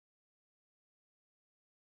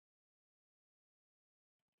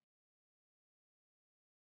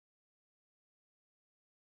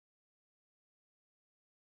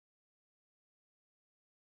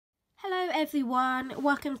Hello everyone,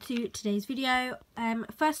 welcome to today's video.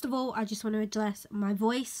 First of all, I just want to address my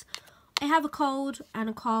voice. I have a cold and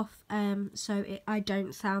a cough, so I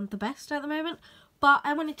don't sound the best at the moment. But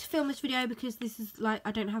I wanted to film this video because this is like,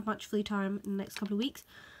 I don't have much free time in the next couple of weeks.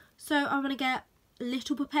 So I want to get a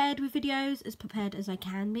little prepared with videos, as prepared as I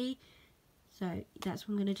can be. So that's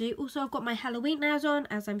what I'm going to do. Also, I've got my Halloween nails on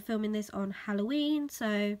as I'm filming this on Halloween.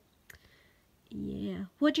 So yeah,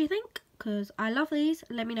 what do you think? Because I love these.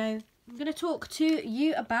 Let me know. I'm going to talk to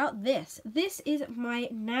you about this. This is my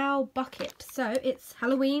nail bucket. So it's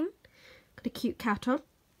Halloween. Got a cute cat on.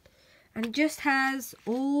 And it just has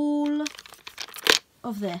all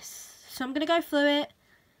of this. So I'm going to go through it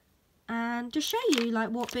and just show you like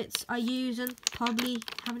what bits I use and probably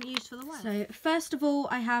haven't used for the while. So first of all,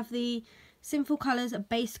 I have the Sinful Colours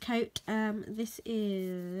base coat. This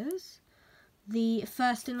is the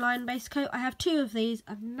first in line base coat. I have two of these.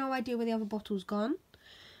 I have no idea where the other bottle's gone.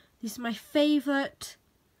 This is my favourite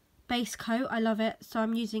base coat. I love it, so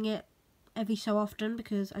I'm using it every so often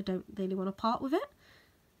because I don't really want to part with it.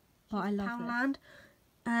 But I love Poundland.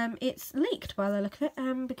 It's leaked by the look of it,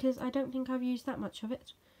 because I don't think I've used that much of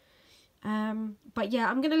it. But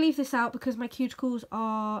yeah, I'm going to leave this out because my cuticles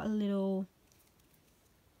are a little...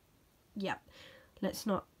 yeah, let's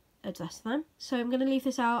not address them. So I'm going to leave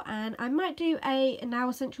this out, and I might do a Now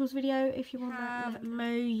Essentials video if you want that.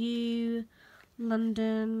 Moyu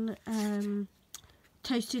London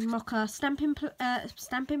Toasted Mocha stamping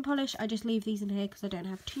polish. I just leave these in here because I don't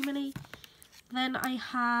have too many. Then I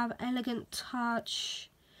have Elegant Touch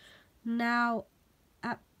Now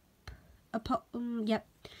yep,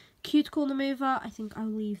 Cuticle Remover. I think I'll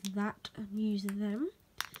leave that and use them.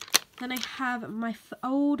 Then I have my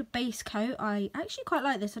old base coat. I actually quite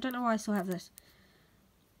like this. I don't know why I still have this,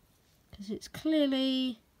 because it's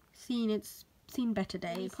clearly seen better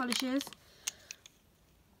days. Polishes.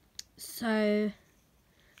 So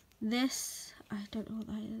this, I don't know what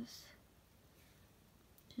that is.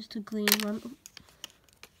 Just a green one.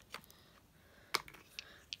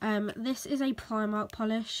 This is a Primark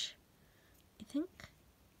polish, I think.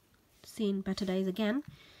 Seen better days again.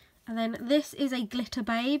 And then this is a Glitter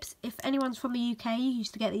Babes. If anyone's from the UK, you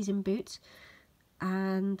used to get these in Boots.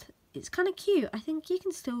 And it's kind of cute. I think you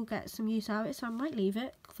can still get some use out of it, so I might leave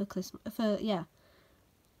it for Christmas. Yeah.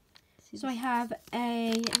 So I have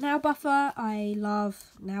a nail buffer. I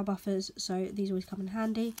love nail buffers, so these always come in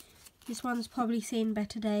handy. This one's probably seen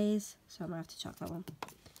better days, so I might have to chuck that one.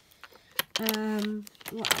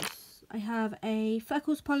 What else? I have a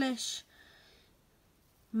Freckles Polish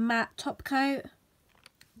matte top coat.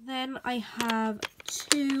 Then I have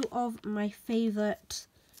two of my favourite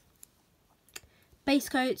base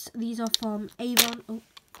coats. These are from Avon. Oh,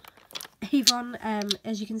 Avon.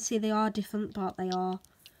 As you can see, they are different, but they are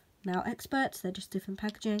now experts. They're just different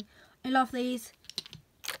packaging. I love these.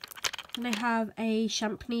 And I have a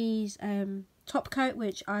Champneys top coat,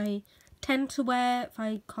 which I tend to wear if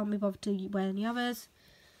I can't be bothered to wear any others.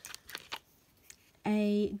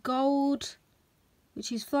 A gold,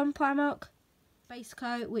 which is from Primark base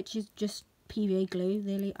coat, which is just PVA glue.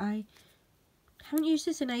 Really, I haven't used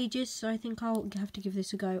this in ages, so I think I'll have to give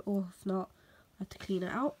this a go, or if not, I have to clean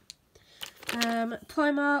it out.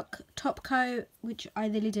 Primark top coat, which I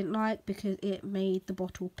really didn't like because it made the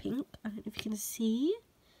bottle pink. I don't know if you can see.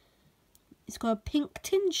 It's got a pink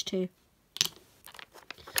tinge to.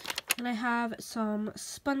 And I have some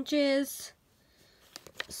sponges,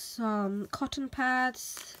 some cotton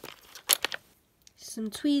pads, some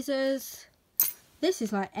tweezers. This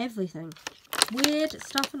is like everything. Weird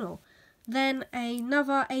stuff and all. Then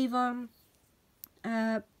another Avon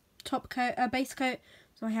top coat, base coat.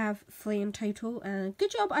 So I have 3 in total.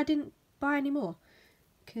 Good job I didn't buy any more,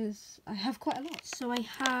 because I have quite a lot. So I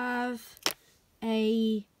have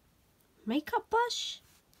a makeup brush.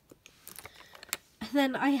 And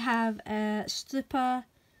then I have a stripper.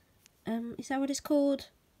 Is that what it's called?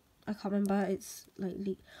 I can't remember. It's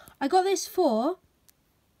like, I got this for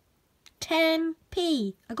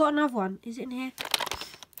 10p. I got another one. Is it in here?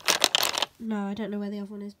 No, I don't know where the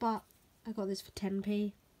other one is, but I got this for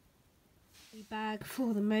 10p. A bag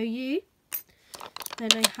for the Moyu. Then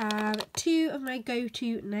I have 2 of my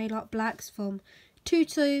go-to nail art blacks from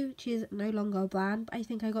Tutu, which is no longer a brand, but I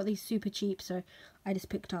think I got these super cheap, so I just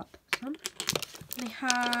picked up some. And I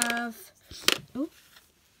have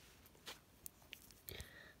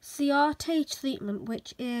Ciate treatment,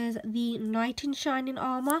 which is the Knight in Shining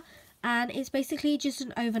Armour, and it's basically just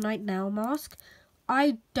an overnight nail mask.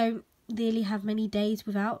 I don't really have many days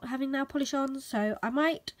without having nail polish on, so I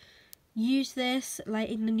might use this like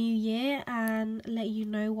in the new year and let you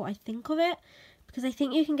know what I think of it, because I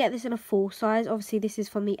think you can get this in a full size. Obviously this is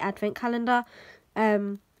from the advent calendar,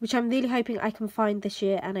 which I'm really hoping I can find this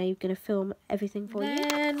year, and I'm going to film everything for you.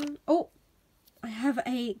 Then, oh, I have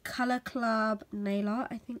a Colour Club nail art.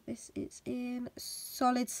 I think this is in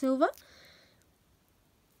solid silver.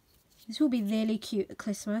 This will be really cute at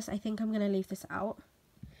Christmas. I think I'm going to leave this out.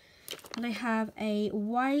 And I have a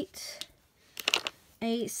white,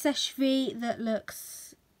 a Seshvi that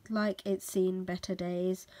looks like it's seen better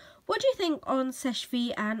days. What do you think on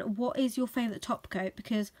Seshvi, and what is your favourite top coat?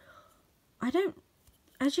 Because I don't,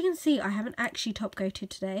 as you can see, I haven't actually top coated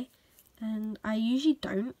today, and I usually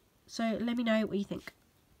don't. So let me know what you think.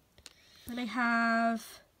 And I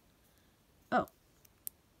have, oh,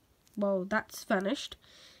 well, that's vanished.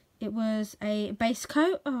 It was a base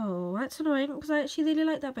coat. Oh, that's annoying because I actually really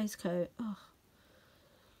like that base coat. Oh,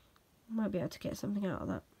 might be able to get something out of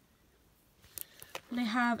that. And I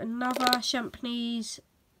have another Champneys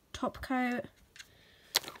top coat,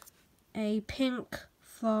 a pink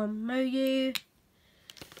from Moyu,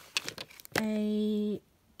 a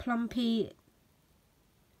plumpy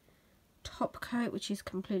top coat which is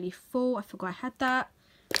completely full. I forgot I had that.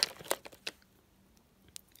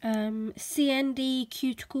 CND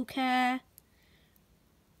Cuticle Care.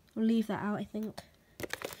 I'll leave that out, I think.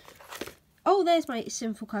 Oh, there's my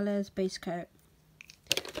Sinful Colours base coat.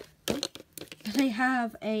 And I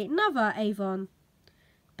have another Avon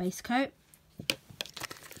base coat.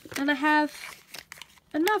 And I have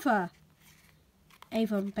another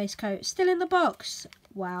Avon base coat still in the box.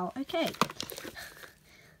 Wow, okay.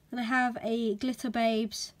 And I have a Glitter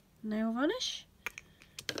Babes nail varnish.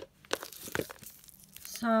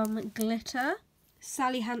 Some glitter,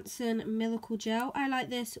 Sally Hansen Miracle Gel. I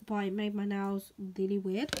like this, but it made my nails really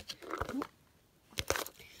weird.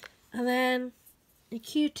 And then a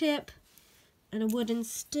Q-tip and a wooden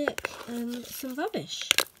stick and some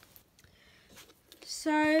rubbish.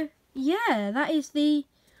 So yeah, that is the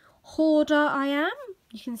hoarder I am.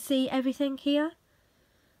 You can see everything here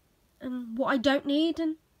and what I don't need,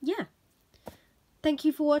 and yeah. Thank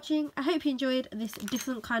you for watching. I hope you enjoyed this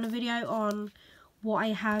different kind of video on what I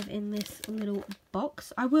have in this little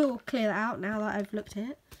box. I will clear that out now that I've looked at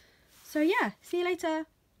it. So yeah, see you later.